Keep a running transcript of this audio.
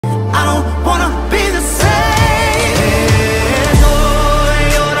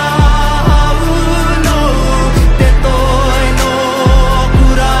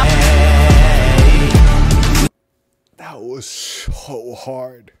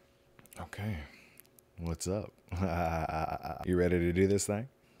hard. Okay, what's up? You ready to do this thing?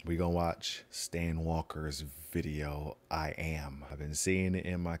 We gonna watch Stan Walker's video, I Am. I've been seeing it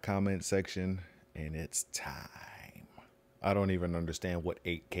in my comment section, and it's time. I don't even understand what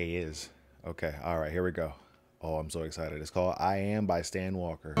 8K is. Okay, all right, here we go. Oh, I'm so excited. It's called I Am by Stan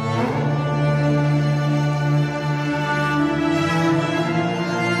Walker. Wow.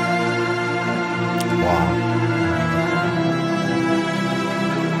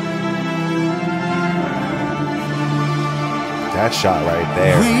 That shot right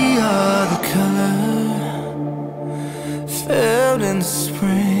there. We are the color felt in the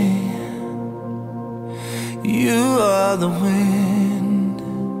spring. You are the wind,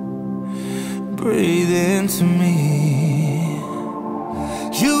 breathe into me.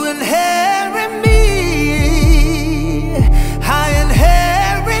 You inherit me, I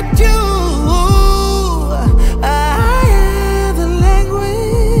inherit you. I am the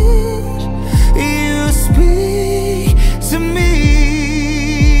language you speak to me.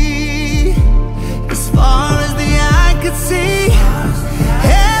 As far as the eye could see,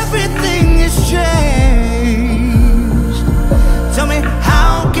 everything is changed. Tell me,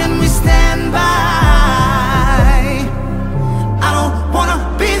 how can we stand by? I don't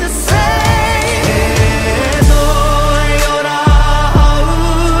wanna be the same.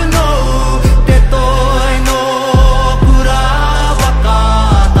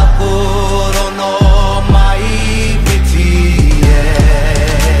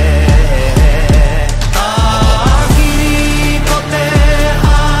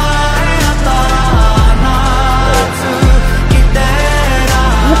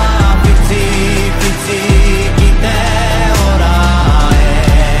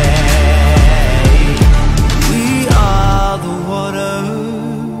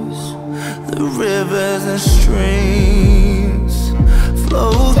 Rivers and streams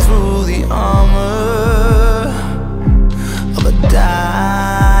flow through the armor of a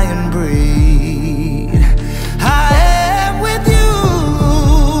dying breed. I am with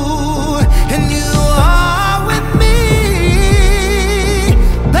you, and you are with me,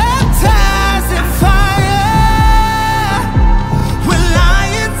 baptized in fire, we're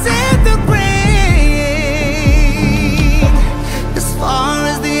lions in the green. As far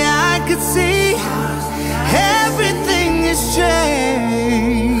as the eye could see, everything is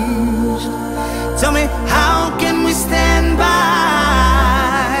changed. Tell me, how can we stand by?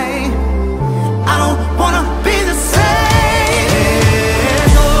 I don't wanna be the same.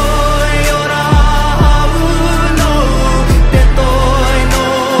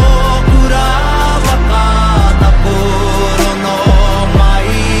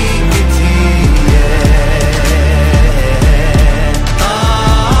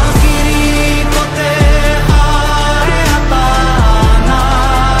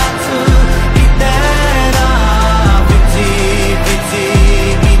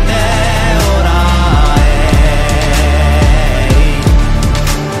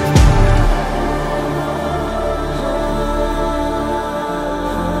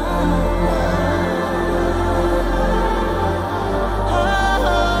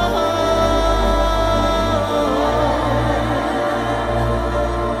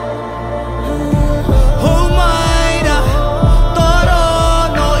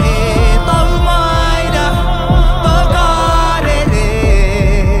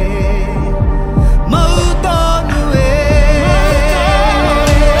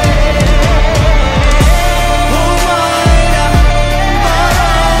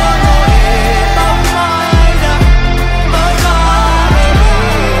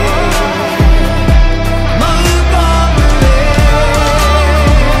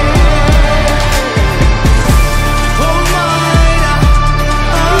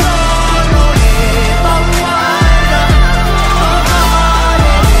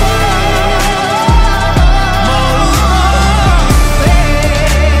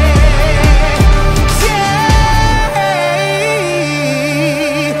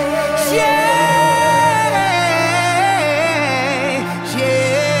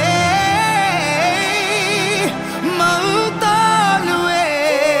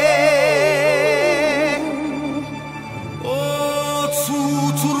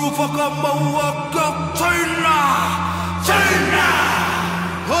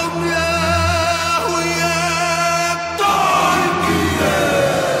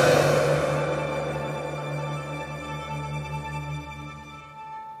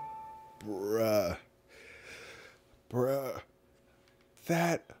 Bruh,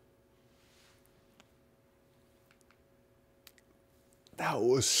 that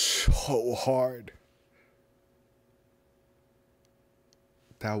was so hard.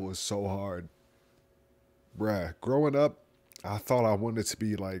 That was so hard. Bruh, growing up, I thought I wanted to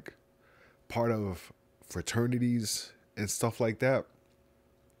be like part of fraternities and stuff like that.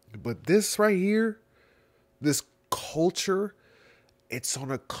 But this right here, this culture, it's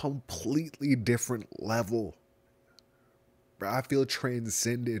on a completely different level. Bruh, I feel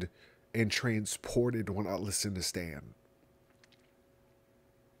transcended and transported when I listen to Stan.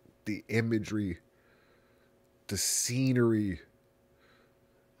 The imagery, the scenery,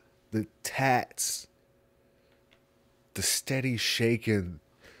 the tats, the steady shaking,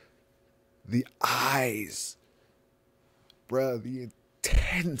 the eyes, bruh, the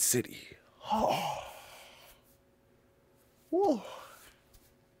intensity. Oh, whoa.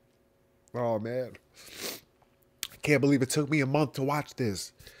 Oh man, I can't believe it took me a month to watch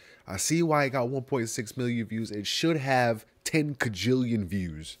this. I see why it got 1.6 million views. It should have 10 kajillion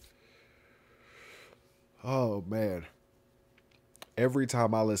views. Oh man. Every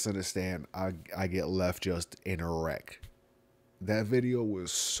time I listen to Stan, I get left just in a wreck. That video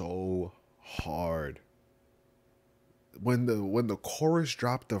was so hard. When the chorus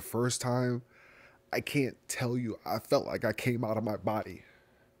dropped the first time, I can't tell you, I felt like I came out of my body.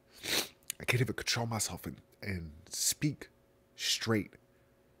 I can't even control myself and speak straight.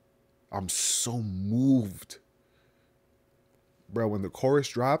 I'm so moved. Bro, when the chorus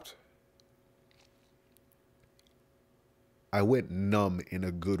dropped, I went numb in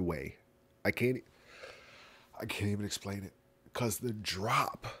a good way. I can't even explain it. Because the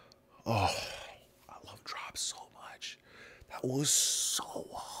drop, oh, I love drops so much. That was so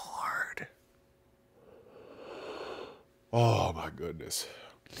hard. Oh my goodness.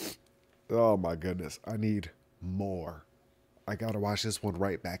 Oh my goodness. I need more. I gotta watch this one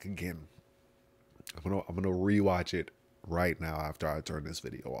right back again. I'm gonna rewatch it right now after I turn this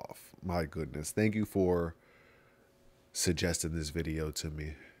video off. My goodness. Thank you for suggesting this video to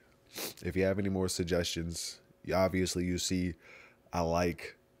me. If you have any more suggestions, obviously you see I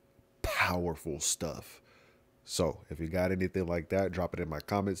like powerful stuff. So if you got anything like that, drop it in my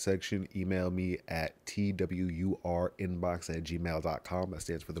comment section. Email me at TWURinbox@gmail.com. That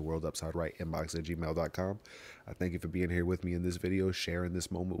stands for the World Upside Right Inbox@gmail.com. I thank you for being here with me in this video, sharing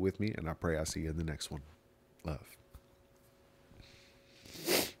this moment with me, and I pray I see you in the next one. Love.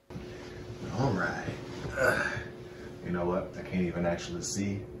 All right. You know what? I can't even actually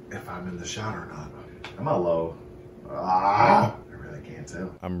see if I'm in the shot or not. Am I low? I really can't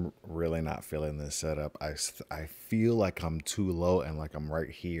tell. I'm really not feeling this setup. I feel like I'm too low and like I'm right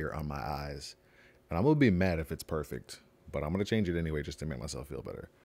here on my eyes. And I'm going to be mad if it's perfect. But I'm going to change it anyway just to make myself feel better.